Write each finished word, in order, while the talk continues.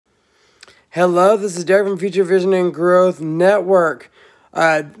Hello, this is Derek from Future Vision and Growth Network.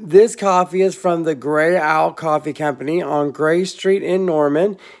 This coffee is from the Gray Owl Coffee Company on Gray Street in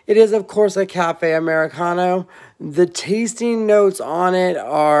Norman. It is, of course, a cafe Americano. The tasting notes on it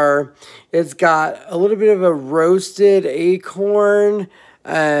are, it's got a little bit of a roasted acorn,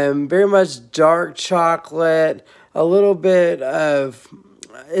 very much dark chocolate, a little bit of,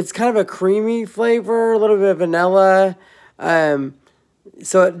 it's kind of a creamy flavor, a little bit of vanilla.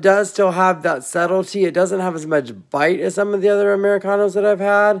 So it does still have that subtlety. It doesn't have as much bite as some of the other Americanos that I've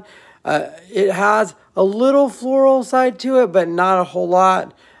had. It has a little floral side to it, but not a whole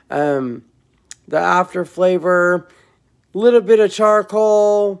lot. The after flavor, a little bit of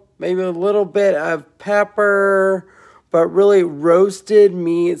charcoal, maybe a little bit of pepper, but really roasted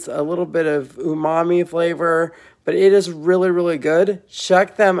meats, a little bit of umami flavor. But it is really, really good.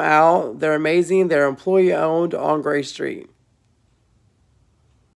 Check them out. They're amazing. They're employee owned on Gray Street.